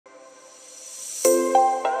Hi,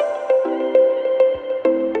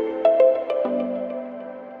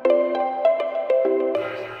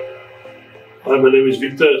 my name is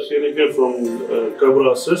Victor from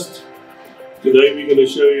Cobra Assist. Today we're going to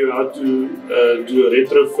show you how to do a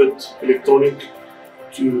retrofit electronic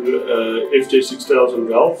to FJ6000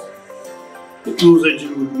 valve. The tools that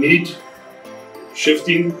you would need: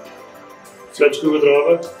 shifting, flat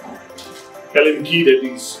screwdriver, Allen key that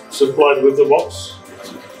is supplied with the box,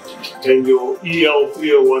 and your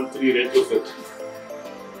EL-3013 retrofit.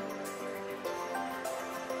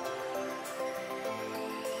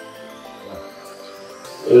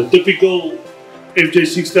 A typical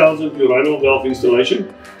FJ6000 urinal valve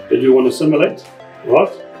installation that you want to simulate.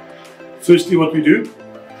 Right? Firstly, what we do: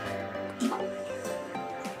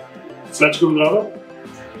 flat screwdriver.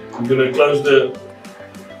 I'm going to close the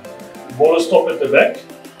boiler stop at the back.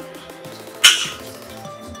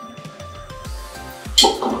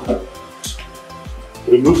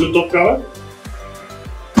 Remove the top cover.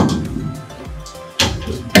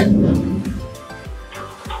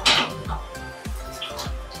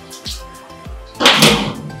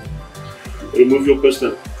 Remove your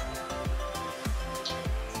piston.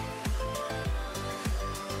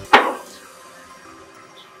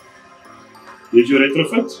 Here's your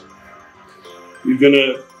retrofit. You're going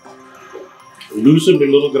to loosen the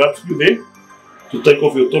little grab screw there to take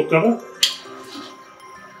off your top cover.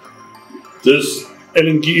 This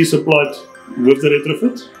Allen key is supplied with the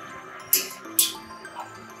retrofit.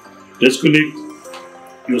 Disconnect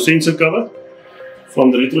your sensor cover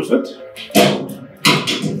from the retrofit.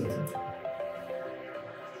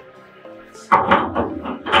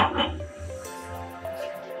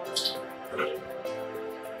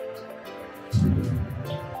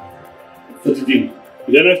 Fit it in.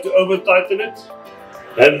 You don't have to over tighten it.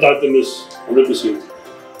 Hand tighten this 100%.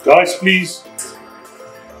 Guys, please,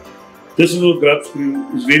 this little grab screw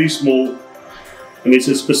is very small and it's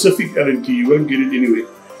a specific Allen key. You won't get it anywhere.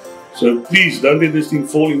 So please don't let this thing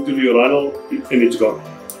fall into the urinal and it's gone.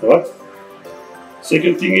 Alright?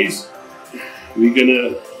 Second thing is, we're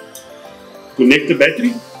gonna connect the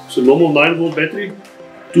battery. It's a normal 9-volt battery,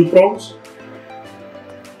 2 prongs.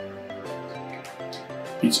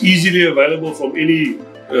 It's easily available from any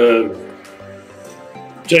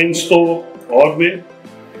chain store hardware.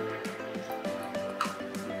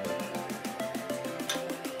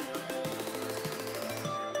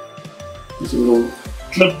 There's a little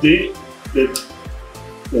clip there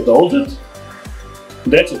that holds it.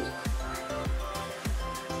 That's it.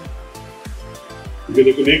 You're going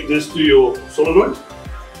to connect this to your solenoid.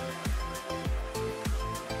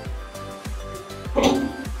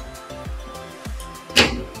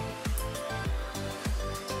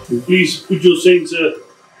 And please put your sensor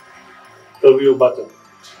over your button.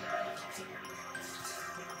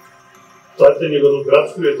 Tighten your little grab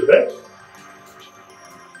screw at the back.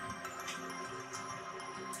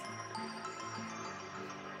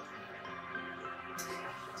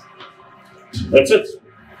 That's it.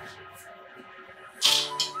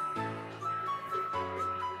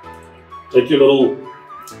 Take your little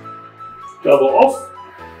cover off.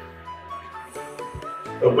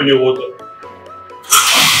 Open your water.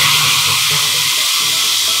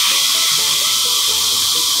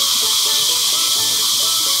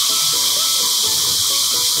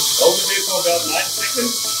 Hold it there for about 9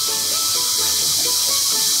 seconds.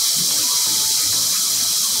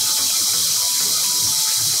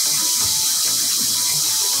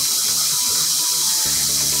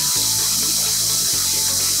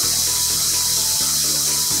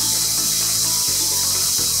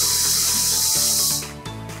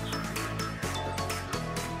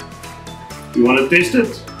 You want to test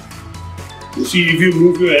it? You see, if you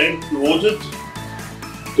move your hand towards it,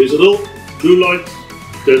 there's a little blue light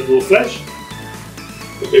that will flash.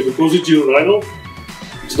 Okay, because it's urinal,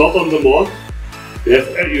 it's not on demand.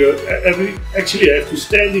 You actually have to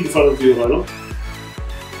stand in front of the urinal,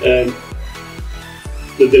 and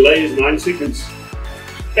the delay is 9 seconds.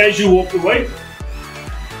 As you walk away,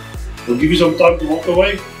 I'll give you some time to walk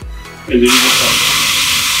away, and then you will start.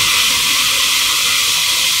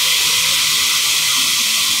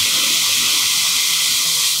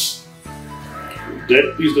 That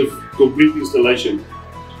is the complete installation.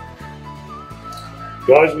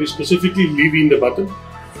 Guys, we specifically leave in the button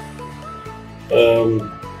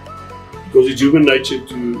because it's human nature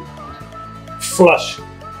to flush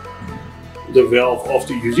the valve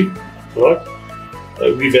after using. Right?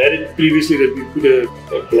 We've had it previously that we put a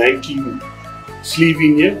blanking sleeve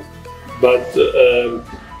in here, but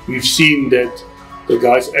we've seen that the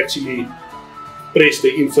guys actually press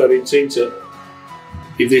the infrared sensor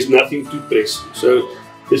if there's nothing to press. So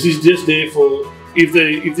this is just there for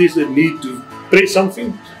if there's a need to press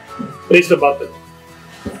something, press the button.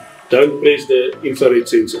 Don't press the infrared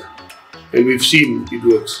sensor. And we've seen it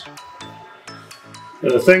works.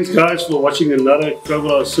 Thanks guys for watching another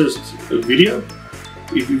Cobra Assist video.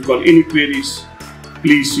 If you've got any queries,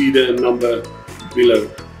 please see the number below.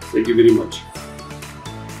 Thank you very much.